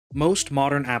Most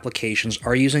modern applications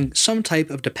are using some type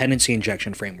of dependency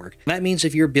injection framework. That means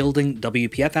if you're building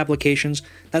WPF applications,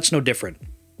 that's no different.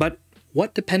 But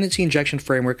what dependency injection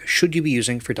framework should you be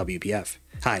using for WPF?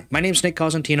 Hi, my name is Nick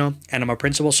Cosentino, and I'm a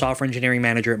Principal Software Engineering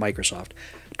Manager at Microsoft.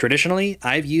 Traditionally,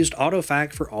 I've used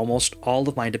AutoFac for almost all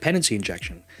of my dependency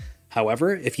injection.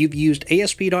 However, if you've used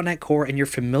ASP.NET Core and you're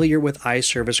familiar with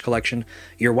IServiceCollection,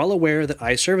 you're well aware that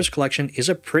IServiceCollection is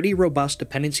a pretty robust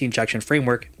dependency injection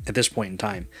framework at this point in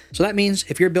time. So that means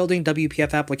if you're building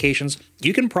WPF applications,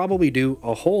 you can probably do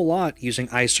a whole lot using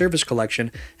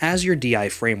IServiceCollection as your DI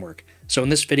framework. So in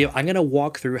this video, I'm going to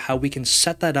walk through how we can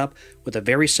set that up with a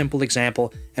very simple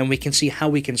example, and we can see how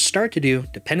we can start to do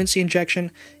dependency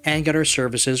injection and get our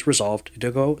services resolved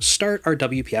to go start our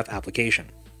WPF application.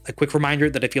 A quick reminder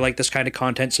that if you like this kind of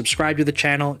content, subscribe to the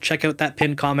channel, check out that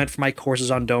pinned comment for my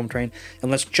courses on DomeTrain, and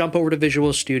let's jump over to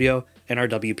Visual Studio and our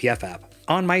WPF app.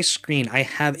 On my screen, I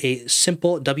have a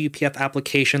simple WPF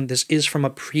application. This is from a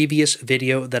previous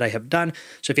video that I have done.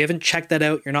 So if you haven't checked that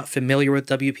out, you're not familiar with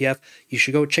WPF, you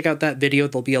should go check out that video.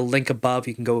 There'll be a link above.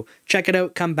 You can go check it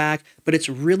out, come back. But it's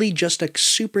really just a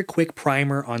super quick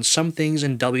primer on some things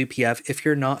in WPF if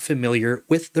you're not familiar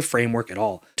with the framework at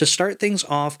all. To start things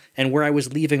off, and where I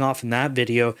was leaving off in that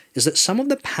video, is that some of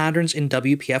the patterns in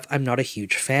WPF I'm not a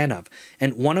huge fan of.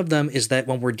 And one of them is that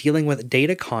when we're dealing with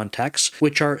data contexts,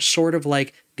 which are sort of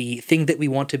like the thing that we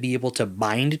want to be able to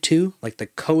bind to, like the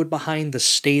code behind the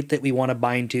state that we want to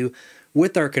bind to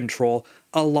with our control,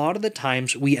 a lot of the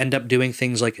times we end up doing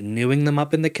things like newing them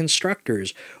up in the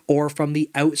constructors, or from the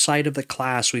outside of the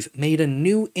class, we've made a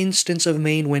new instance of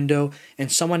main window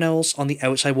and someone else on the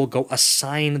outside will go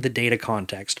assign the data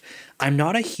context. I'm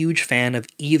not a huge fan of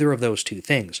either of those two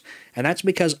things, and that's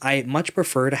because I much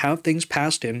prefer to have things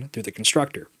passed in through the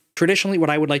constructor. Traditionally, what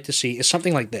I would like to see is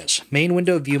something like this. Main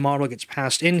window view model gets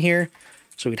passed in here,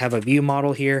 so we'd have a view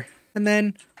model here, and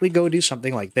then we go do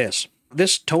something like this.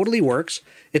 This totally works.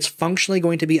 It's functionally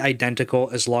going to be identical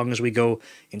as long as we go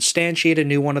instantiate a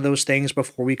new one of those things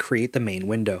before we create the main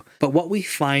window. But what we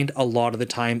find a lot of the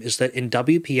time is that in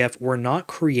WPF, we're not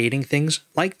creating things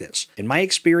like this. In my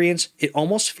experience, it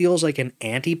almost feels like an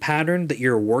anti-pattern that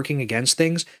you're working against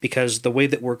things, because the way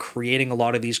that we're creating a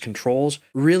lot of these controls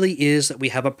really is that we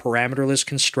have a parameterless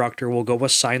constructor, we'll go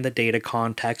assign the data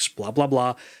context, blah, blah,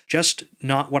 blah. Just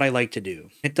not what I like to do.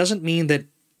 It doesn't mean that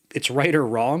it's right or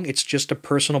wrong, it's just a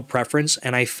personal preference,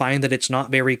 and I find that it's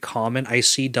not very common. I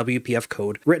see WPF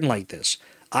code written like this.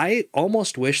 I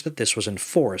almost wish that this was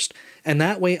enforced, and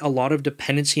that way a lot of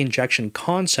dependency injection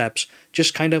concepts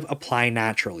just kind of apply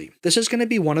naturally. This is going to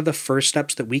be one of the first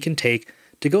steps that we can take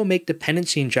to go make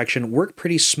dependency injection work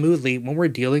pretty smoothly when we're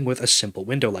dealing with a simple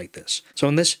window like this. So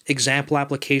in this example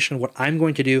application, what I'm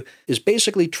going to do is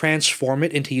basically transform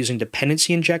it into using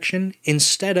dependency injection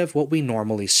instead of what we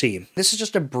normally see. This is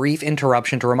just a brief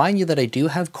interruption to remind you that I do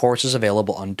have courses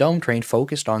available on DomeTrain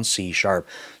focused on C#.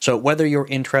 So whether you're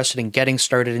interested in getting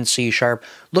started in C#,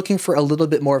 looking for a little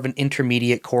bit more of an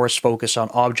intermediate course focused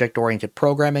on object-oriented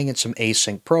programming and some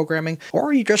async programming,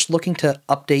 or you're just looking to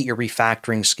update your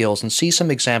refactoring skills and see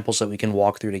some examples that we can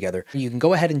walk through together, you can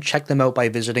go ahead and check them out by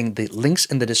visiting the links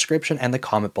in the description and the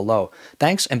comment below.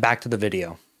 Thanks, and back to the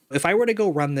video. If I were to go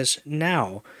run this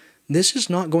now, this is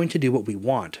not going to do what we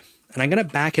want. And I'm going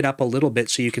to back it up a little bit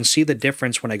so you can see the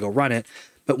difference when I go run it.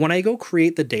 But when I go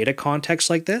create the data context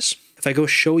like this, if I go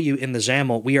show you in the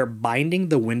XAML, we are binding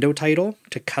the window title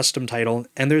to custom title,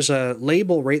 and there's a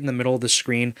label right in the middle of the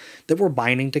screen that we're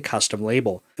binding to custom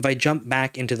label. If I jump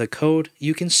back into the code,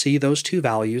 you can see those two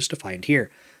values defined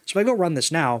here. So if I go run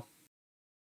this now,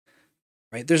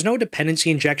 right, there's no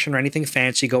dependency injection or anything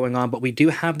fancy going on, but we do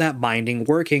have that binding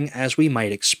working as we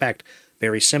might expect.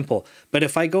 Very simple. But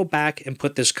if I go back and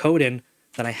put this code in,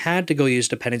 that I had to go use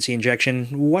dependency injection,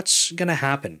 what's going to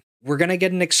happen? We're going to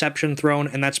get an exception thrown,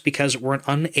 and that's because we're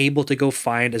unable to go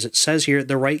find, as it says here,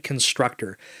 the right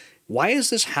constructor. Why is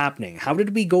this happening? How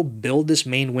did we go build this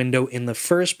main window in the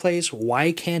first place?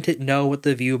 Why can't it know what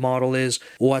the view model is?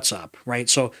 What's up, right?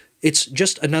 So it's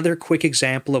just another quick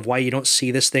example of why you don't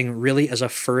see this thing really as a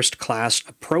first-class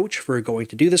approach for going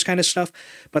to do this kind of stuff,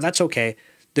 but that's okay.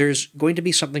 There's going to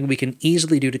be something we can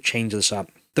easily do to change this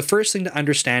up. The first thing to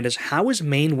understand is, how is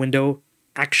main window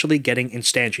actually getting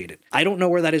instantiated? I don't know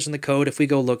where that is in the code. If we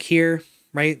go look here,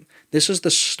 right, this is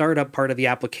the startup part of the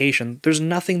application. There's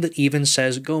nothing that even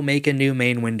says go make a new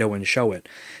main window and show it.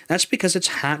 That's because it's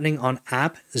happening on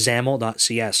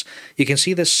app.xaml.cs. You can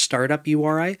see this startup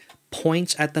URI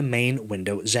points at the main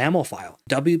window XAML file.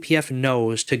 WPF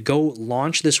knows to go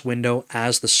launch this window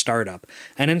as the startup.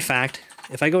 And in fact,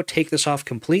 if I go take this off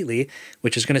completely,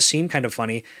 which is going to seem kind of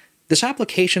funny, this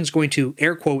application is going to,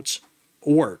 air quotes,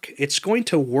 work. It's going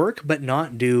to work, but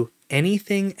not do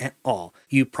anything at all.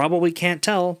 You probably can't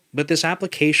tell, but this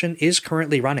application is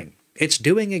currently running. It's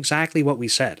doing exactly what we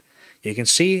said. You can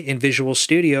see in Visual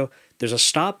Studio, there's a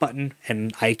stop button,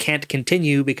 and I can't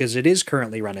continue because it is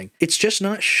currently running. It's just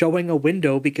not showing a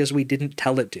window because we didn't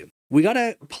tell it to. We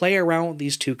gotta play around with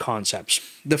these two concepts.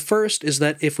 The first is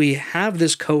that if we have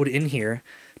this code in here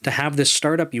to have this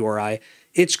startup URI,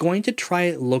 it's going to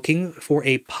try looking for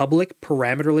a public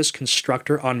parameterless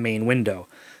constructor on main window.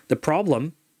 The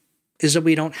problem is that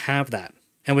we don't have that.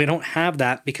 And we don't have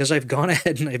that because I've gone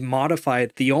ahead and I've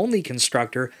modified the only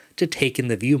constructor to take in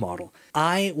the view model.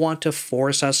 I want to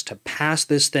force us to pass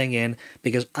this thing in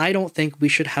because I don't think we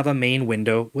should have a main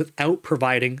window without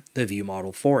providing the view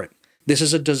model for it. This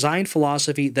is a design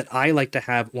philosophy that I like to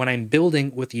have when I'm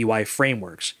building with UI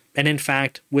frameworks. And in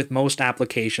fact, with most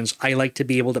applications, I like to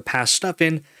be able to pass stuff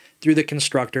in through the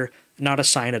constructor, not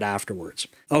assign it afterwards.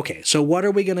 Okay, so what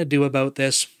are we going to do about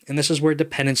this? And this is where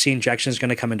dependency injection is going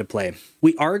to come into play.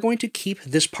 We are going to keep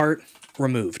this part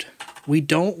removed. We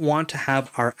don't want to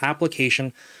have our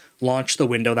application launch the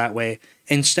window that way.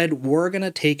 Instead, we're going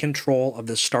to take control of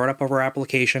the startup of our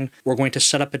application. We're going to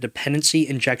set up a dependency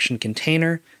injection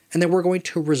container, and then we're going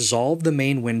to resolve the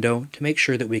main window to make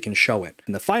sure that we can show it.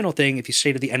 And the final thing, if you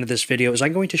stay to the end of this video, is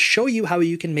I'm going to show you how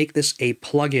you can make this a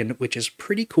plugin, which is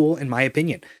pretty cool in my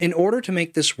opinion. In order to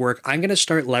make this work, I'm going to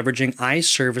start leveraging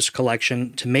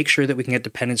IServiceCollection to make sure that we can get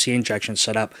dependency injection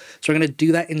set up. So we're going to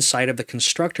do that inside of the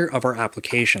constructor of our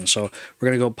application. So we're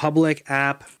going to go public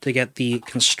app to get the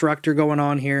constructor going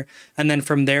on here. And then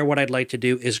from there, what I'd like to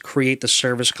do is create the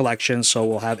service collection. So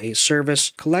we'll have a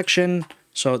service collection.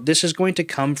 So this is going to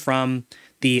come from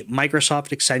the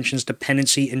Microsoft Extensions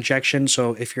dependency injection.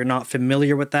 So if you're not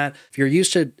familiar with that, if you're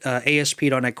used to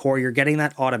ASP.NET Core, you're getting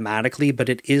that automatically, but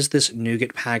it is this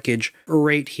NuGet package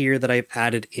right here that I've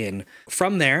added in.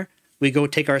 From there, we go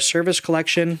take our service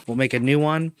collection, we'll make a new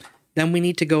one. Then we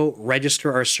need to go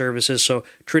register our services. So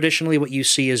traditionally what you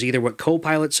see is either what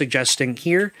Copilot's suggesting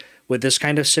here with this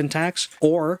kind of syntax,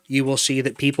 or you will see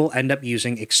that people end up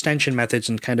using extension methods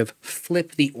and kind of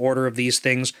flip the order of these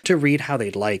things to read how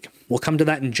they'd like. We'll come to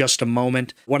that in just a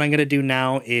moment. What I'm going to do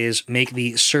now is make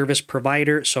the service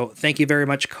provider. So thank you very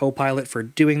much, Copilot, for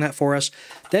doing that for us.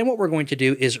 Then what we're going to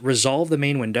do is resolve the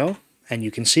main window. And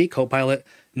you can see Copilot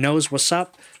knows what's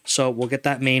up. So we'll get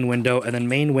that main window and then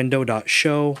main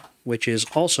window.show, which is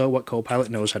also what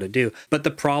Copilot knows how to do. But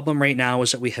the problem right now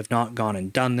is that we have not gone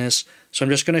and done this. So I'm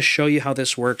just going to show you how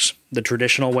this works the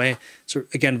traditional way. So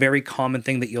again, very common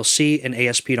thing that you'll see in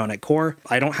ASP.NET Core.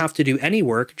 I don't have to do any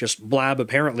work, just blab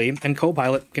apparently, and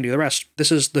Copilot can do the rest.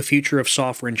 This is the future of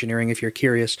software engineering if you're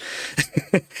curious.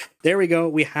 There we go.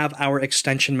 We have our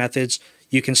extension methods.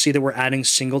 You can see that we're adding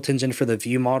singletons in for the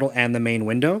view model and the main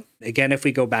window. Again, if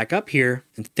we go back up here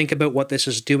and think about what this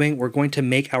is doing, we're going to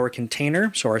make our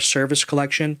container, so our service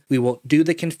collection. We will do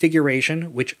the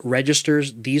configuration, which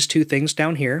registers these two things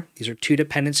down here. These are two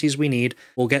dependencies we need.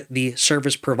 We'll get the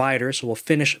service provider, so we'll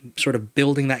finish sort of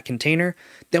building that container.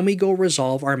 Then we go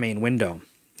resolve our main window.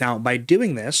 Now, by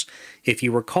doing this, if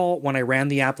you recall, when I ran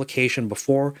the application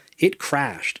before, it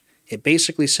crashed. It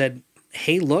basically said,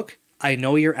 hey, look, I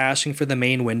know you're asking for the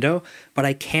main window, but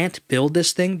I can't build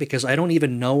this thing because I don't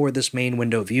even know where this main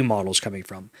window view model is coming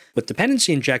from. With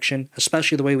dependency injection,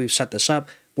 especially the way we've set this up,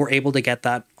 we're able to get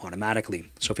that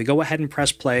automatically. So if we go ahead and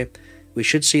press play, we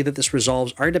should see that this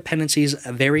resolves our dependencies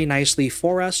very nicely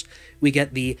for us. We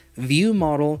get the view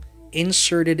model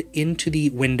inserted into the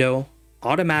window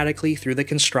automatically through the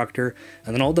constructor,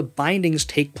 and then all the bindings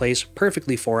take place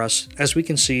perfectly for us, as we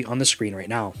can see on the screen right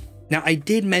now. Now, I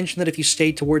did mention that if you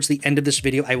stay towards the end of this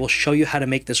video, I will show you how to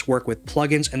make this work with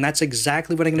plugins, and that's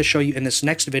exactly what I'm going to show you in this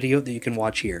next video that you can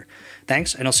watch here.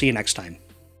 Thanks, and I'll see you next time.